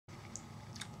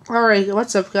Alright,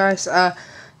 what's up guys?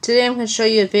 Today I'm going to show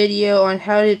you a video on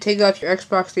how to take off your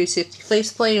Xbox 360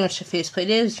 faceplate, which the faceplate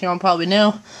is. You don't probably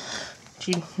know.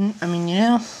 You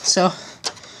know. So,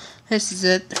 this is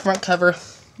it, the front cover,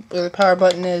 where the power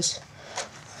button is.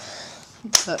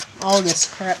 All this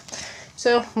crap.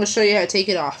 So, I'm going to show you how to take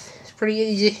it off. It's pretty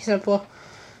easy, simple,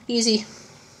 easy,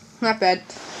 not bad.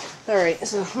 Alright,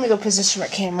 so let me go position my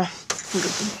camera. I'm going to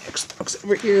put my Xbox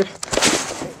over here.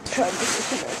 Try to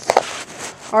position this.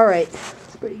 Alright,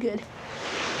 it's pretty good.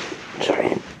 Try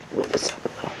and move this up a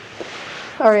little.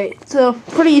 Alright, so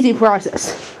pretty easy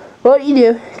process. What you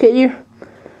do, get your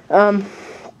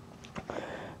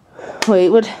wait,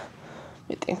 let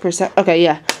me think for a sec. Okay,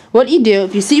 yeah. What you do,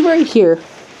 if you see right here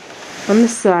on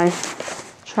this side,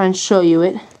 try and show you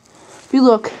it. If you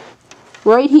look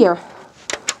right here,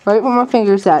 right where my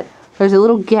finger's at, there's a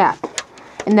little gap,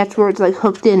 and that's where it's like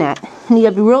hooked in at. And you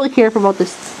gotta be really careful about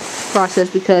this process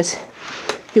because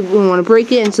you won't want to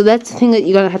break it, and so that's the thing that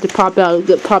you're gonna have to pop out,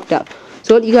 get popped out.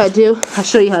 So what you gotta do, I'll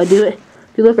show you how to do it.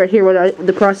 If you look right here,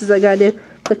 the process I gotta do,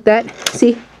 click that.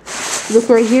 See, look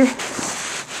right here.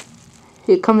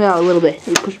 It comes out a little bit.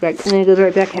 You push back, and then it goes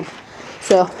right back in.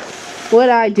 So what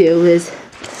I do is,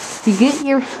 you get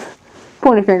your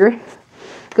pointer finger,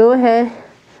 go ahead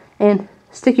and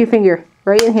stick your finger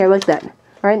right in here like that,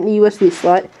 right in the USB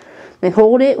slot, and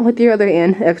hold it with your other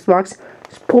end, Xbox.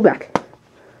 Just pull back.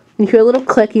 You hear a little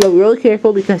click, you gotta be really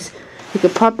careful because you can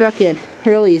pop back in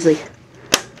real easily.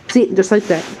 See, just like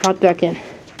that, pop back in.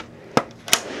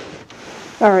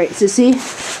 Alright, so see,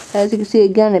 as you can see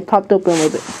again, it popped open a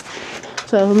little bit.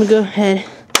 So let me go ahead,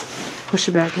 push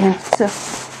it back in. So,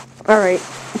 alright,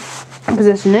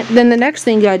 position it. Then the next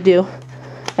thing you gotta do,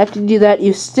 after you do that,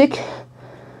 you stick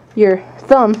your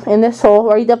thumb in this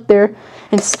hole right up there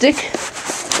and stick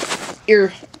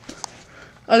your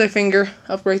other finger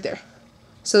up right there.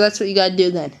 So that's what you gotta do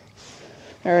then.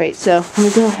 Alright, so let me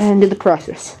go ahead and do the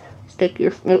process. Stick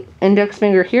your index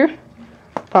finger here,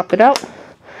 pop it out.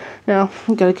 Now,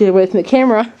 you gotta get away from the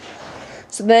camera.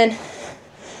 So then,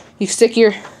 you stick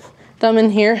your thumb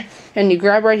in here, and you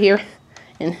grab right here,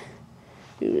 and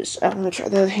do this. I'm gonna try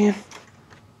the other hand.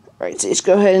 Alright, so just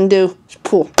go ahead and just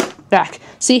pull back.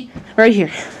 See, right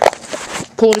here.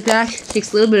 Pull it back,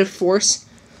 takes a little bit of force.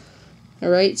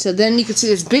 Alright, so then you can see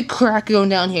this big crack going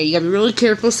down here. You gotta be really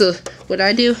careful. So what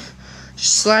I do,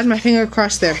 just slide my finger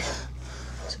across there.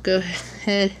 So go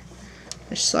ahead,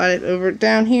 just slide it over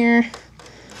down here.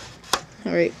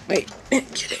 Alright, wait,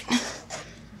 get it.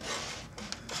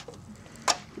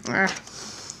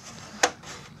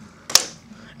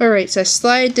 Alright, so I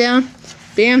slide it down.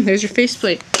 Bam, there's your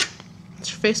faceplate.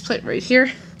 That's your faceplate right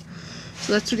here.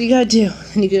 So that's what you gotta do.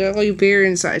 And you get all your bare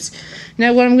insides.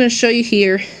 Now what I'm gonna show you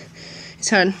here,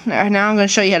 so now I'm going to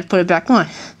show you how to put it back on.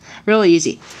 Really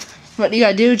easy. What you got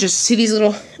to do, just see these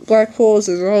little black holes,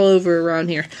 they're all over around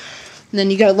here. And then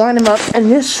you got to line them up in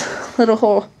this little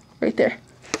hole right there.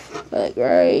 Like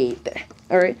right there.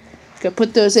 Alright. You got to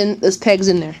put those pegs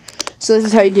in there. So this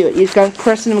is how you do it. You just got to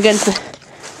press them against the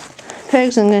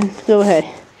pegs and then go ahead.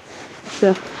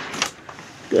 So,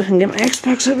 go ahead and get my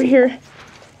Xbox over here.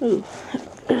 Ooh.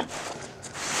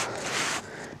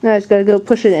 Now I just got to go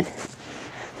push it in.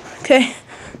 Okay,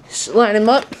 just line them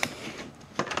up,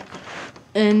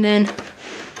 and then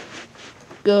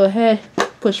go ahead,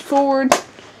 push forward,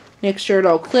 make sure it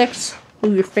all clicks,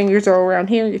 move your fingers all around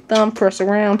here, your thumb, press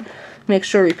around, make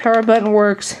sure your power button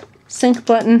works, sync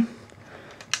button,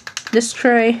 disc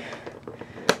tray,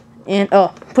 and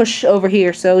push over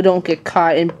here so don't get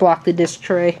caught and block the disc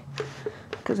tray,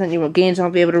 because then your games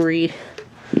won't be able to read,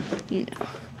 you know.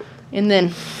 And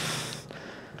then,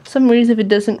 some reason if it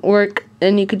doesn't work,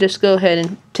 then you could just go ahead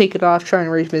and take it off, try and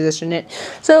reposition it.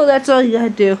 So that's all you gotta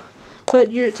do.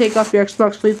 Take off your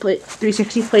Xbox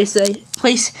 360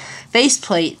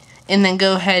 faceplate, and then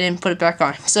go ahead and put it back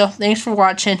on. So thanks for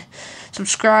watching.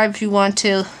 Subscribe if you want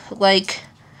to, like,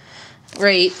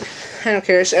 rate. I don't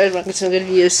care. I just want to get some good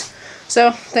views.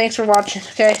 So thanks for watching.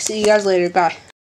 Okay, see you guys later. Bye.